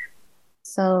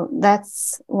so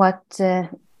that's what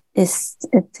is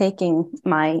taking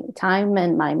my time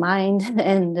and my mind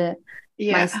and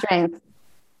my strength.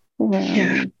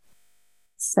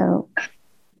 So,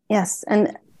 yes.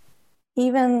 And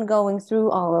even going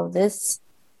through all of this,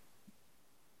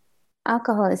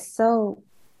 alcohol is so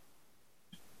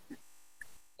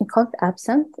called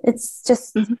absent. It's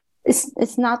just,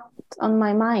 it's not on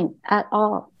my mind at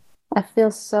all. I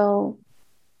feel so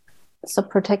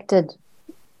protected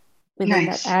within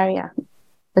that area,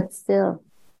 but still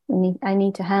I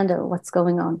need to handle what's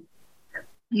going on.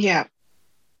 Yeah.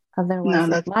 Otherwise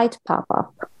it might pop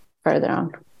up further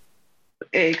on.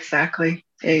 Exactly.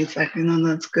 No,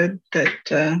 that's good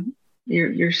that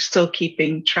you're still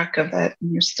keeping track of that,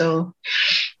 and you're still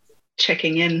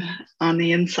checking in on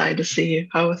the inside to see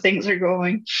how things are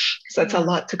going, because that's a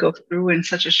lot to go through in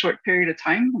such a short period of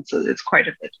time. So it's quite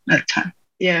a bit of time.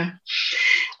 Yeah.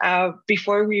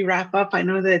 Before we wrap up, I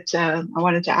know that I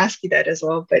wanted to ask you that as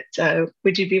well, but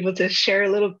would you be able to share a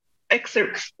little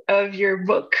excerpts of your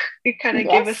book? You kind of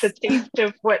give us a Yes. taste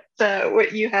of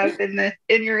what you have in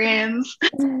your hands.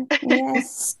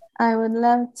 Yes, I would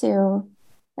love to.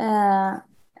 I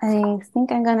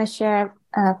think I'm going to share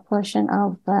a portion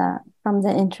of from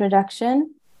the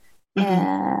introduction,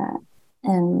 Mm-hmm.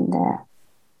 and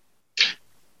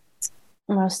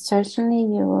most certainly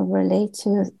you will relate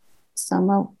to some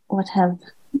of what have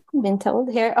been told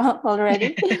here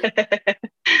already.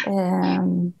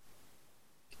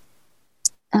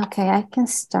 Okay, I can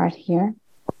start here.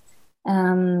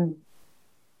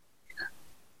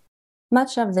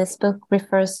 Much of this book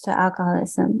refers to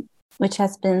alcoholism, which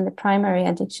has been the primary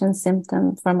addiction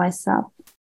symptom for myself,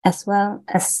 as well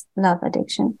as love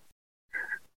addiction.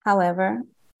 However,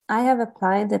 I have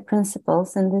applied the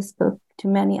principles in this book to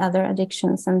many other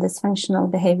addictions and dysfunctional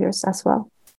behaviors as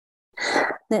well.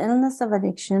 The illness of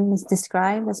addiction is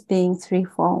described as being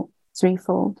threefold.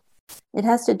 It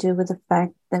has to do with the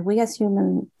fact that we as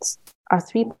humans are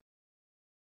three-part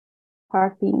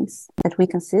beings, that we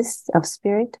consist of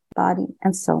spirit, body,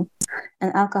 and soul,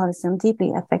 and alcoholism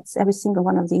deeply affects every single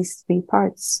one of these three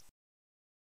parts.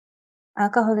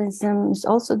 Alcoholism is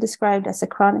also described as a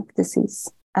chronic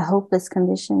disease, a hopeless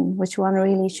condition which one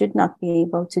really should not be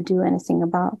able to do anything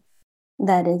about.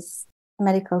 That is,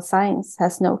 medical science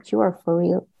has no cure for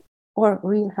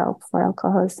real help for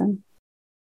alcoholism.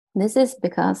 This is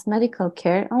because medical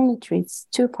care only treats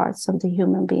two parts of the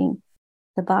human being,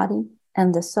 the body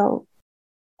and the soul,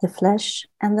 the flesh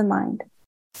and the mind.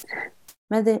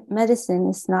 Medicine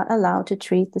is not allowed to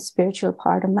treat the spiritual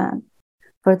part of man,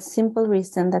 for the simple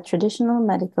reason that traditional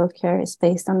medical care is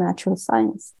based on natural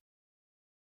science.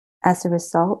 As a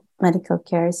result, medical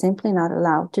care is simply not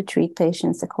allowed to treat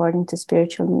patients according to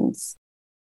spiritual needs.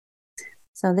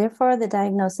 So therefore, the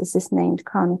diagnosis is named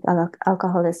chronic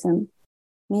alcoholism,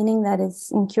 meaning that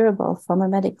it's incurable from a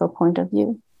medical point of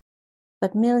view.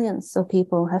 But millions of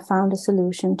people have found a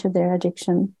solution to their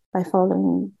addiction by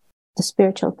following the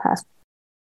spiritual path.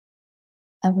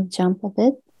 I will jump a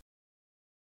bit.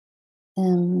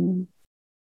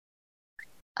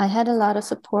 I had a lot of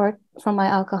support from my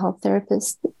alcohol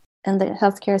therapist and the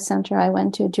healthcare center I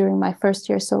went to during my first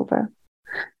year sober.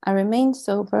 I remained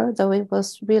sober, though it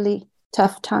was really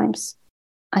tough times.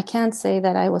 I can't say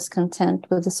that I was content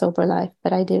with the sober life,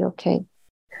 but I did okay.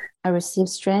 I received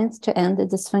strength to end the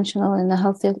dysfunctional and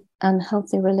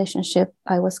unhealthy relationship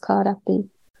I was caught up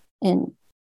in,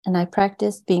 and I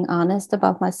practiced being honest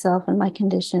about myself and my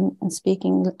condition and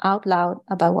speaking out loud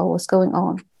about what was going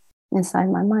on inside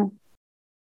my mind.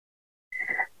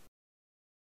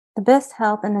 The best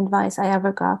help and advice I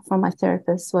ever got from my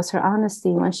therapist was her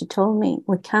honesty when she told me,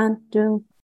 "We can't do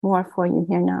more for you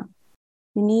here now.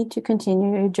 You need to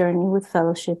continue your journey with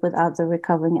fellowship with other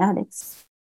recovering addicts."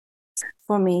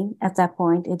 For me, at that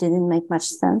point, it didn't make much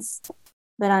sense,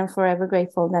 but I'm forever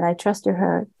grateful that I trusted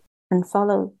her and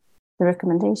followed the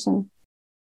recommendation.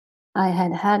 I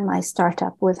had had my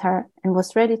startup with her and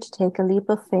was ready to take a leap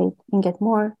of faith and get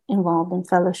more involved in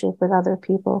fellowship with other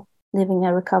people living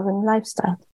a recovering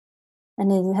lifestyle.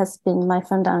 And it has been my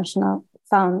foundational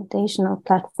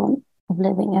platform of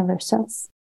living ever since.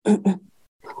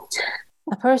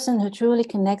 A person who truly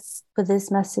connects with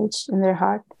this message in their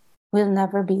heart will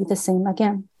never be the same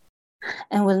again,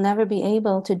 and will never be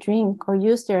able to drink or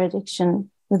use their addiction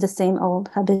with the same old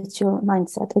habitual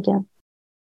mindset again.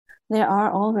 There are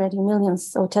already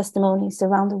millions of testimonies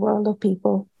around the world of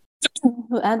people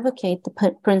who advocate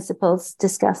the principles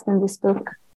discussed in this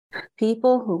book.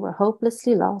 People who were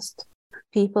hopelessly lost,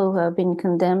 people who have been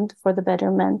condemned for the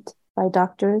betterment by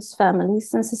doctors,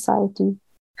 families, and society,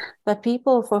 but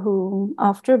people for whom,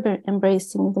 after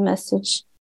embracing the message,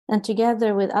 and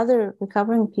together with other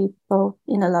recovering people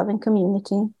in a loving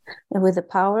community, and with the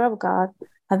power of God,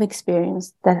 have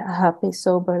experienced that a happy,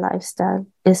 sober lifestyle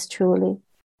is truly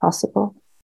possible.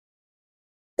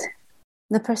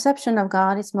 The perception of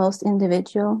God is most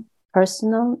individual,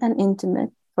 personal, and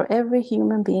intimate for every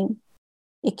human being.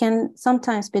 It can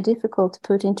sometimes be difficult to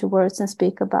put into words and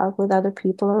speak about with other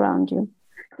people around you,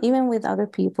 even with other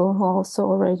people who also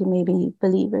already may be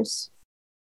believers.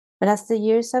 But as the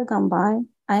years have gone by,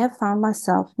 I have found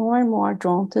myself more and more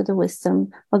drawn to the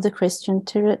wisdom of the Christian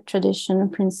tradition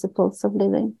and principles of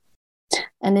living.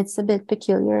 And it's a bit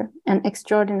peculiar and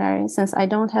extraordinary since I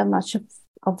don't have much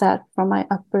of that from my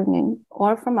upbringing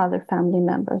or from other family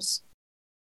members.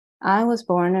 I was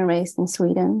born and raised in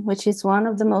Sweden, which is one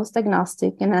of the most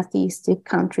agnostic and atheistic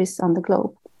countries on the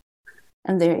globe.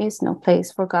 And there is no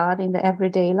place for God in the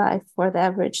everyday life for the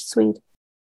average Swede.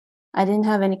 I didn't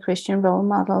have any Christian role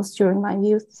models during my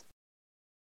youth.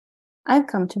 I've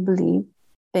come to believe,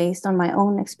 based on my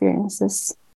own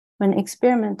experiences, when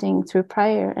experimenting through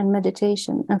prayer and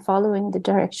meditation and following the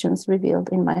directions revealed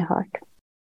in my heart.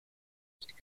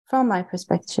 From my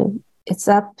perspective, it's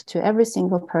up to every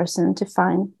single person to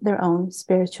find their own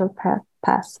spiritual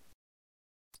path.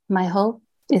 My hope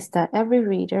is that every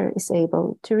reader is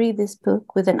able to read this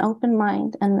book with an open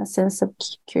mind and a sense of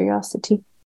curiosity.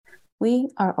 We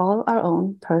are all our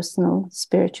own personal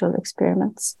spiritual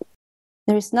experiments.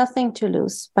 There is nothing to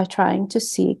lose by trying to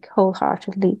seek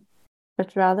wholeheartedly,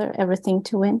 but rather everything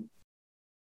to win.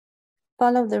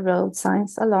 Follow the road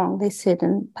signs along this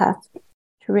hidden path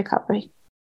to recovery.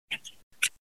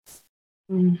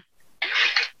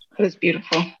 That was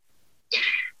beautiful.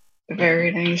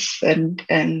 Very nice. And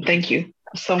thank you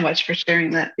so much for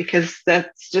sharing that, because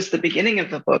that's just the beginning of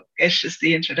the book. It's just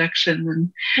the introduction.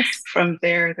 And from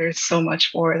there, there's so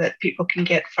much more that people can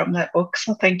get from that book.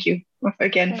 So thank you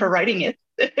again for writing it.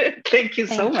 Thank you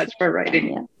so much for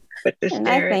writing it. And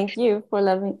I thank you for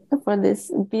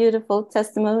this beautiful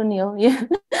testimonial you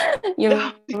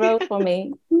wrote for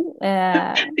me.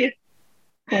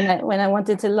 When I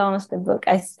wanted to launch the book,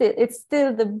 it's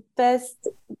still the best,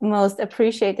 most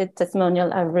appreciated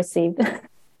testimonial I've received.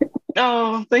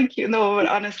 Oh, thank you. No, but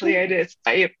honestly,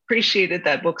 I appreciated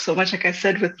that book so much. Like I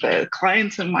said, with the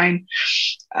clients of mine,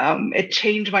 it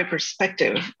changed my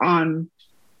perspective on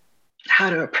how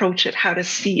to approach it, how to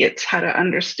see it, how to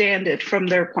understand it from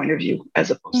their point of view,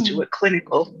 as opposed to a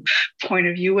clinical point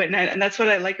of view. And that's what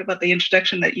I like about the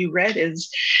introduction that you read, is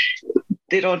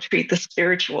they don't treat the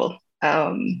spiritual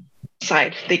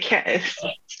side. They can't.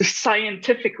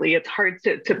 Scientifically, it's hard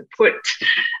to put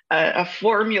a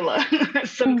formula,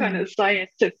 some kind of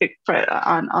scientific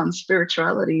on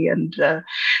spirituality, and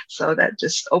so that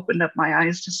just opened up my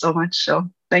eyes to so much. So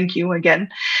thank you again.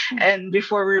 And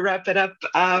before we wrap it up,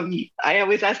 I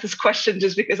always ask this question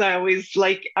just because I always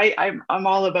I'm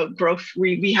all about growth.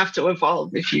 We have to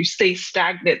evolve. If you stay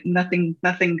stagnant,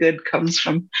 nothing good comes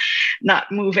from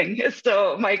not moving.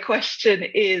 So my question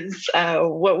is,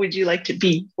 what would you like to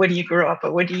be when you grow up,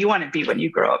 or what do you want to be when you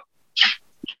grow up?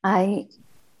 I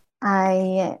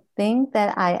think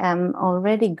that I am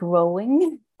already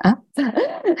growing up.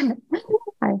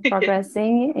 I'm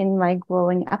progressing in my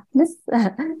growing upness.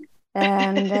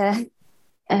 And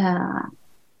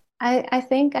I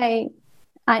think I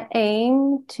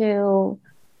aim to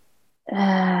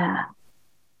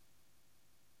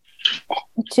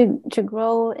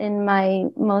grow in my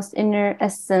most inner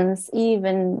essence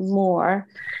even more,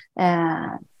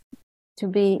 to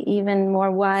be even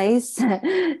more wise,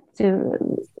 to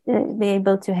be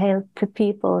able to help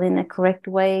people in a correct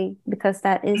way, because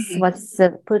that is what's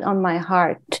put on my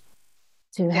heart,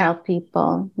 to help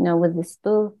people, with this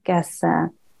book, as a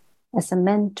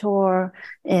mentor,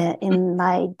 in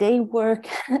my day work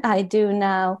I do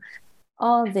now.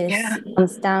 All this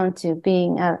comes down to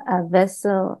being a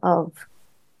vessel of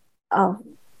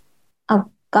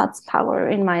God's power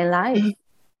in my life,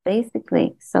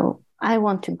 basically. So I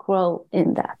want to grow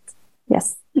in that.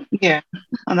 Yes. Yeah.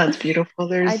 Oh, that's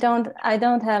beautiful. I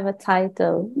don't have a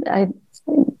title.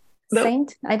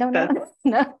 Saint? I don't know.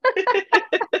 No.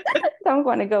 Don't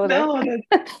want to go there. No,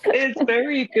 it's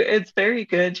very good. It's very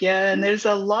good. Yeah. And there's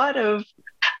a lot of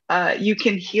you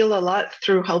can heal a lot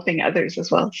through helping others as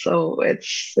well. So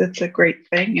it's a great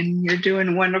thing, and you're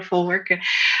doing wonderful work. And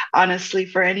honestly,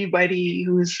 for anybody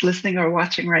who's listening or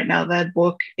watching right now, that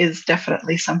book is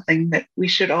definitely something that we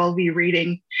should all be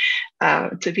reading,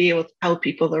 to be able to help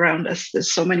people around us.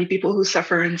 There's so many people who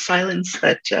suffer in silence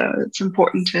that it's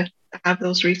important to have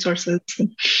those resources.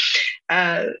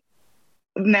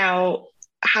 Now,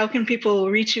 how can people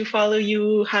reach you, follow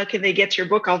you? How can they get your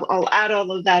book? I'll add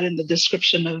all of that in the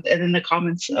description and in the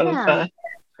comments of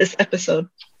this episode.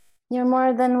 You're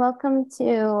more than welcome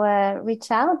to reach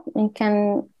out. You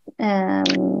can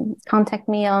contact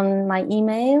me on my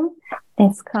email.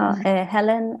 It's called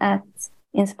Helen at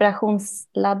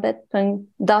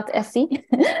inspirationslabbet.se.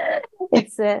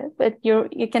 It's but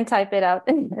you can type it out.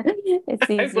 It's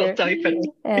easier. I will type it.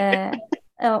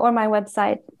 Or my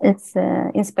website, it's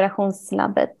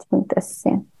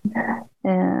inspirationslabbet.se.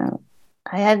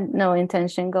 I had no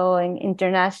intention going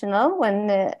international when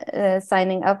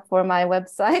signing up for my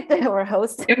website or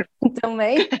host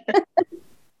domain.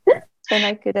 Then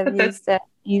I could have used that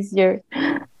easier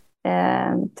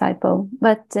typo.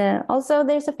 But also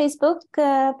there's a Facebook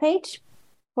page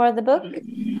for the book.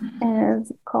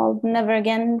 It's called Never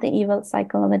Again, The Evil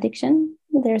Cycle of Addiction.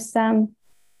 There's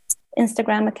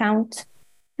Instagram account.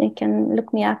 You can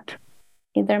look me up,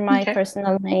 either my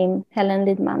personal name, Helen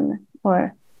Lidman,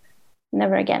 or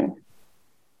Never Again.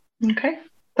 Okay.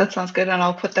 That sounds good, and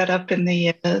I'll put that up in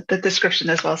the description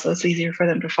as well, so it's easier for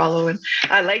them to follow. And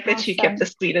I like that you kept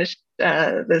Awesome.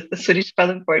 the Swedish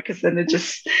spelling for it, because then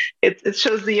it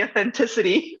shows the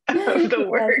authenticity of the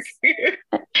work.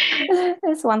 Yes.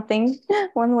 That's one thing,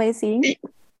 one way of seeing.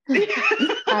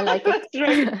 I like it. That's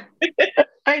right.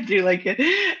 I do like it.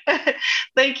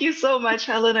 Thank you so much,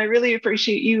 Helen. I really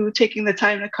appreciate you taking the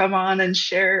time to come on and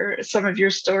share some of your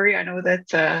story. I know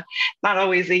that not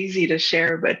always easy to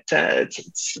share, but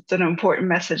it's an important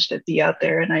message to be out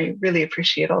there, and I really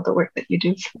appreciate all the work that you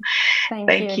do. So Thank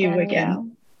thank you, you again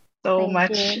Danielle. so Thank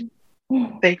much. you.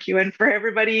 Thank you. And for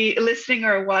everybody listening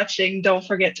or watching, don't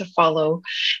forget to follow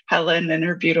Helen and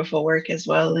her beautiful work as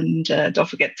well. And don't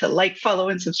forget to like, follow,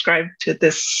 and subscribe to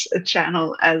this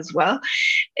channel as well.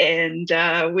 And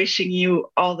wishing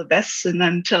you all the best. And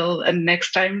until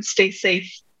next time, stay safe,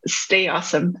 stay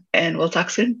awesome, and we'll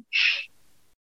talk soon.